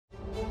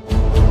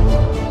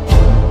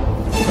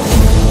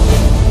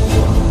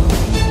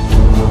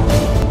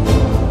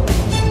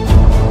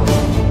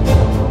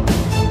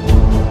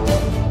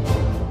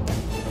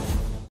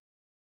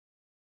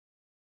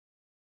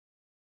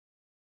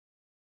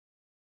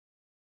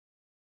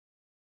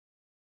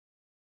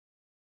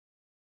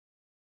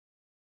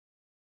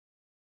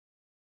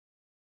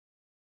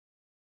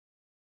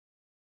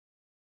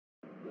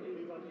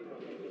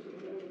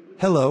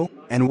Hello,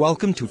 and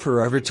welcome to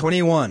Forever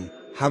 21.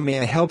 How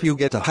may I help you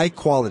get a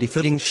high-quality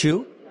fitting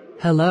shoe?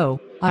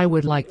 Hello, I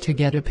would like to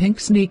get a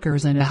pink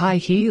sneakers and a high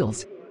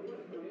heels.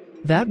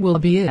 That will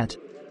be it.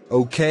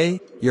 Okay,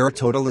 your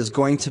total is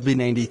going to be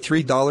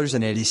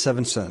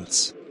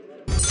 $93.87.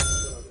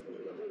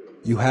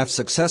 You have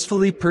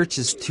successfully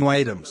purchased 2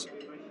 items.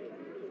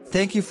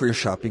 Thank you for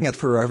shopping at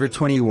Forever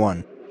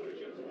 21.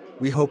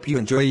 We hope you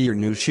enjoy your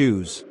new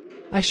shoes.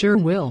 I sure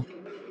will.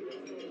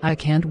 I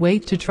can't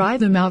wait to try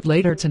them out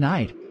later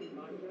tonight.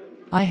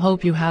 I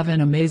hope you have an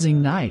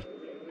amazing night.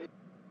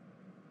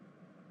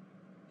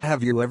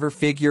 Have you ever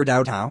figured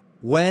out how,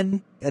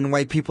 when, and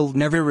why people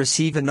never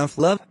receive enough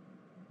love?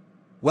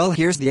 Well,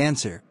 here's the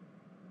answer.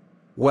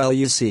 Well,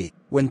 you see,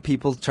 when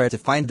people try to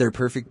find their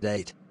perfect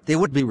date, they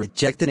would be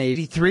rejected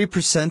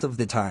 83% of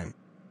the time.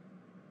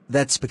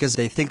 That's because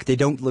they think they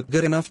don't look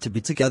good enough to be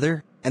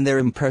together, and their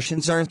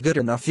impressions aren't good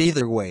enough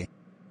either way.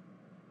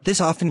 This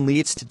often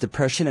leads to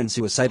depression and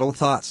suicidal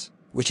thoughts,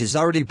 which is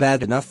already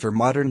bad enough for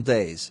modern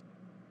days.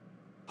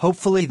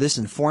 Hopefully this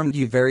informed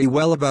you very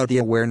well about the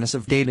awareness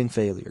of dating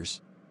failures.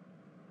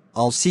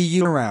 I'll see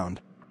you around.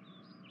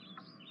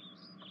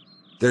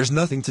 There's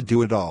nothing to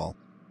do at all.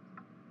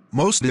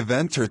 Most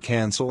events are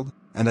cancelled,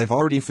 and I've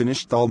already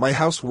finished all my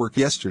housework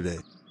yesterday.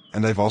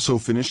 And I've also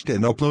finished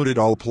and uploaded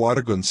all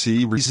Plotagon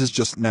series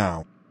just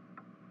now.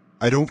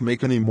 I don't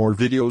make any more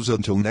videos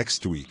until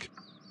next week.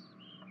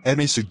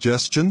 Any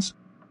suggestions?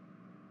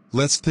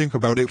 Let's think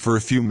about it for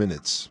a few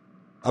minutes.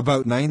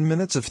 About 9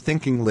 minutes of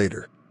thinking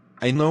later.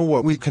 I know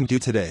what we can do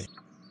today.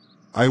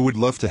 I would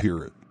love to hear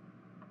it.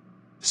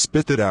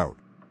 Spit it out.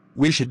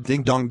 We should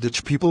ding-dong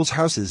ditch people's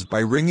houses by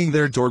ringing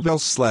their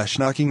doorbells /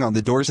 knocking on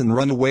the doors and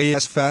run away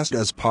as fast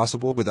as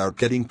possible without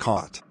getting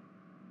caught.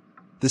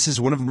 This is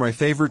one of my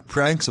favorite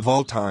pranks of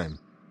all time.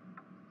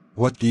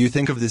 What do you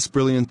think of this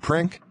brilliant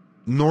prank?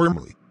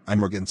 Normally,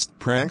 I'm against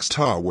pranks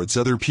towards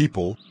other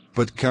people,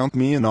 but count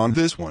me in on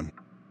this one.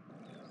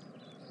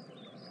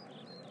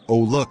 Oh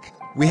look,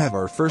 we have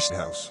our first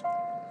house.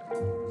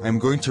 I'm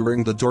going to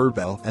ring the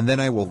doorbell and then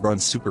I will run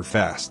super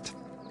fast.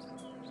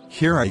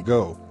 Here I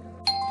go.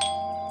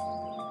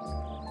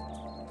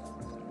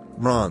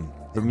 Run,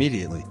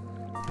 immediately.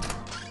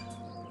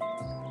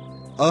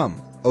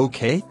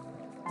 Okay?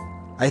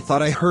 I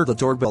thought I heard a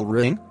doorbell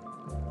ring.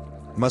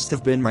 Must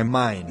have been my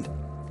mind.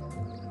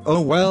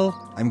 Oh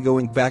well, I'm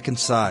going back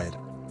inside.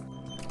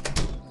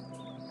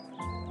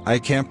 I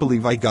can't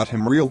believe I got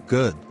him real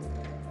good.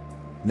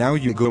 Now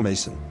you go,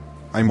 Mason.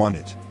 I'm on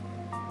it.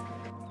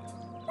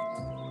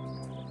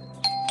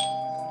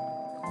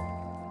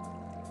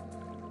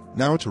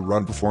 Now to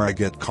run before I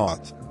get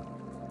caught.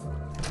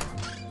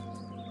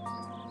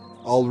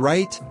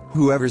 Alright,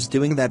 whoever's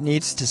doing that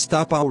needs to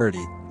stop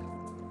already.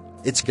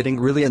 It's getting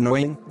really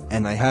annoying,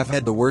 and I have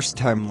had the worst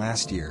time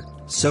last year,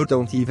 so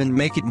don't even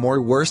make it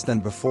more worse than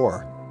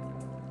before.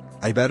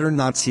 I better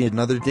not see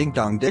another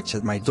ding-dong ditch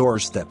at my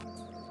doorstep.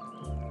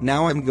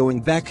 Now I'm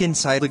going back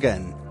inside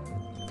again.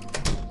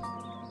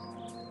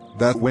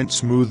 That went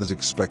smooth as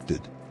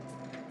expected.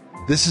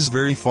 This is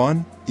very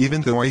fun,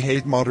 even though I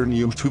hate modern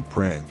YouTube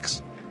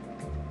pranks.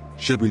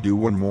 Should we do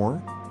one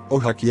more? Oh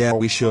heck yeah,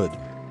 we should.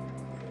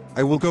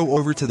 I will go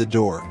over to the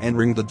door and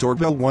ring the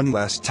doorbell one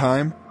last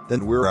time,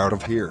 then we're out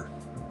of here.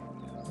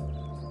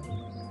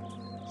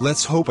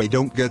 Let's hope I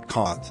don't get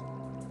caught.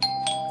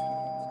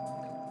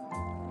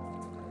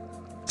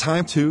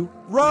 Time to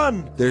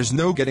run! There's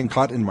no getting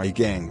caught in my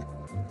gang.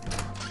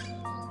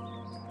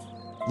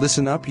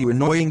 Listen up, you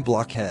annoying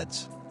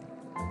blockheads.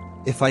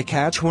 If I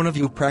catch one of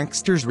you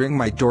pranksters ring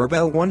my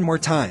doorbell one more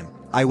time,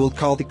 I will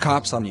call the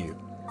cops on you.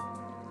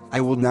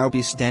 I will now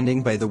be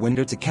standing by the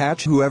window to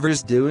catch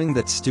whoever's doing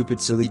that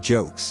stupid silly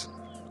jokes.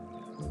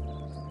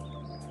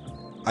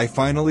 I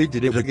finally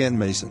did it again,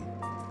 Mason.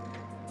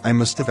 I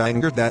must have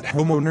angered that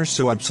homeowner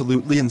so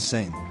absolutely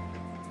insane.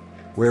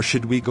 Where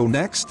should we go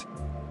next?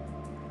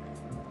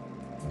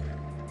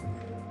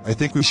 I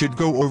think we should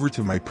go over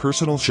to my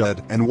personal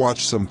shed and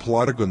watch some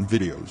Plotagon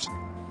videos.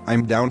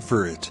 I'm down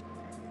for it.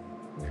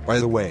 By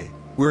the way,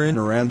 we're in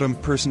a random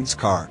person's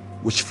car,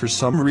 which for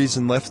some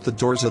reason left the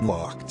doors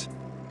unlocked.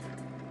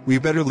 We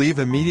better leave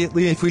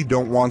immediately if we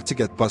don't want to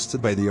get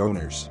busted by the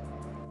owners.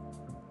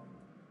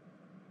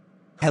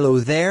 Hello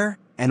there,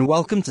 and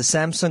welcome to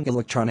Samsung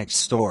Electronics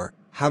Store.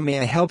 How may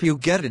I help you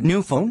get a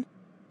new phone?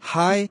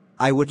 Hi,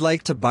 I would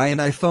like to buy an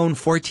iPhone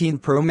 14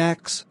 Pro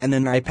Max and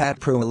an iPad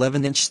Pro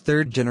 11-inch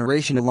 3rd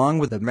generation along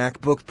with a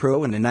MacBook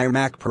Pro and an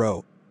iMac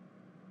Pro.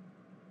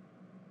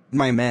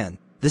 My man,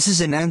 this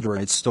is an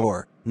Android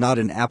store, not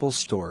an Apple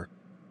store.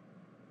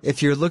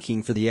 If you're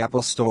looking for the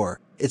Apple store,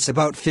 it's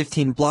about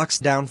 15 blocks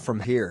down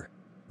from here.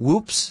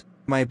 Whoops,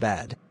 my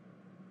bad.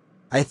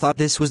 I thought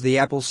this was the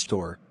Apple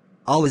store.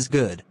 All is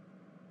good.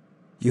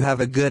 You have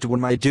a good one,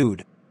 my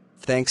dude.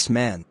 Thanks,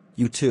 man.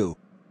 You too.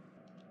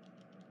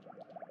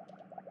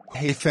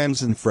 Hey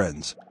fans and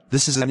friends,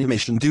 this is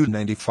Animation Dude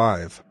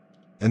 95.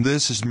 And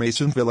this is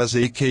Mason Villas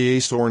aka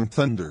Soaring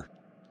Thunder.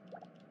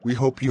 We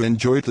hope you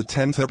enjoyed the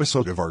 10th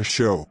episode of our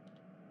show.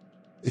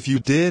 If you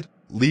did,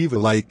 leave a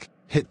like,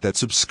 hit that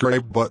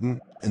subscribe button,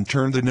 and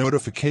turn the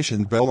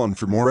notification bell on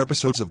for more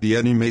episodes of The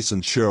Eddie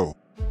Mason Show.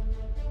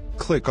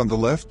 Click on the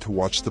left to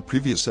watch the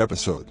previous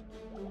episode.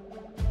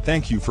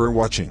 Thank you for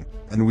watching,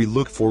 and we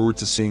look forward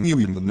to seeing you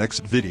in the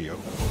next video.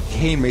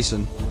 Hey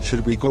Mason,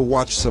 should we go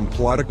watch some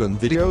Plotagon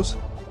videos?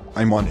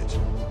 I'm on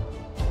it.